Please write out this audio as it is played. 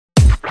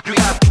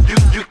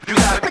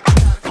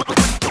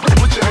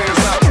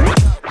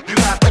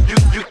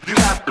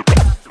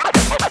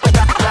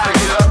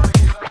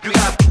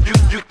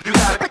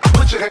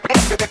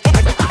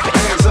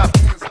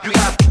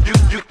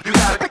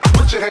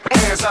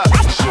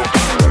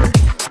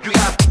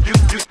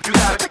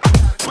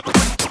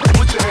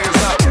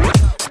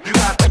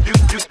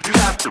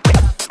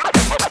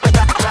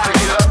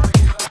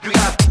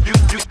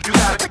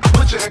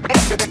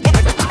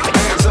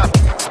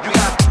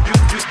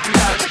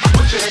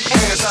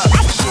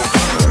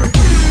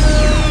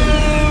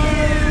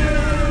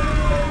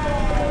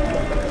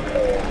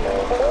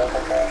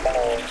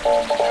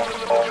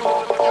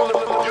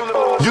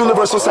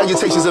Universal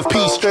salutations of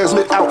peace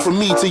transmit out from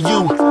me to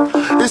you.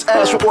 This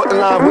Ash reporting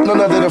live with none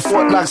other than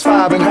Fort Knox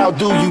 5, and how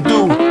do you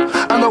do?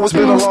 I know it's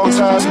been a long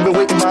time, you've been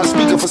waiting by the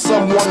speaker for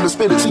someone to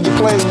spit it to your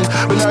plane.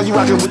 But now you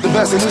rocking with the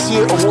best, and this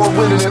year award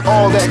winning and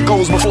all that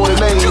goes before the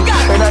name.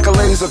 And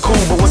accolades are cool,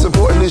 but what's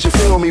important is you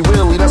feel me,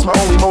 really, that's my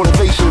only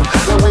motivation.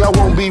 That way I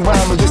won't be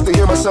rhyming just to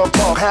hear myself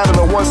talk, having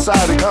a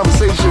one-sided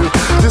conversation.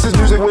 This is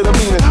music with a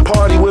meaning,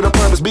 party with a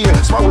purpose, being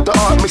smart with the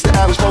art makes the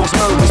average folks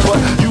nervous. But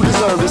you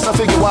deserve this, I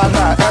figure why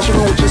not? Ask you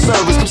with your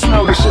service, come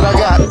smell the shit I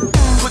got.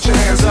 Put your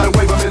hands up,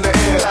 wave them in the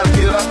air. Gotta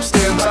get up,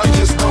 stand up, you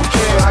just don't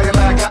care. I and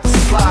I got the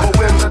supply, but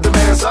when the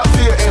demand's up,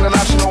 fear ain't an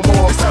option no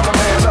more. It's time to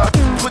man up.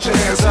 Put your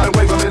hands up,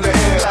 wave them in the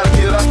air. Gotta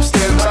get up,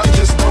 stand up, you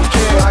just don't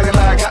care. I and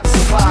I got the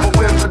supply, but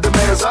when the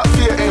demand's up,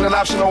 fear ain't an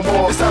option no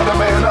more. It's time to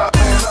man up.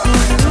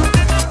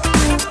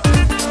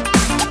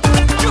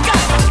 You got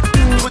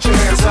it. Put your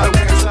hands up.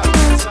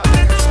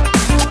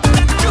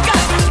 You got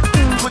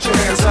it. Put your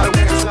hands up.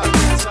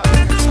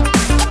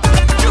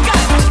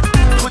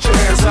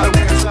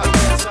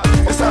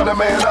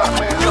 Man up.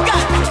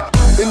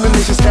 In the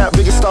nation's cap,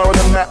 biggest star on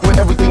the map, where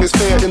everything is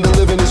fair and the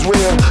living is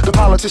real. The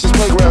politicians'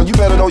 playground, you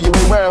better know your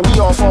way round. We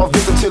all fall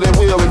victim to their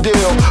wheel and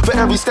deal. For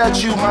every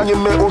statue,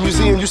 monument, or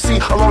museum you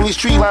see along these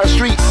tree-lined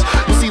streets,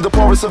 you see the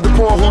poorest of the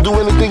poor who do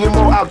anything and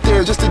more out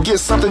there just to get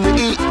something to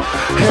eat.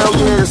 Hell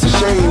yeah, it's a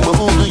shame, but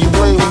who do you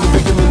blame? The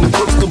victim and the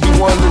crook could be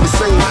one and the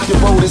same.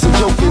 Your vote isn't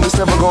joking, it's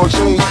never gonna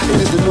change.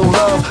 It is the new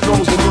love,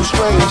 known as the new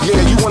strange.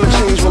 Yeah,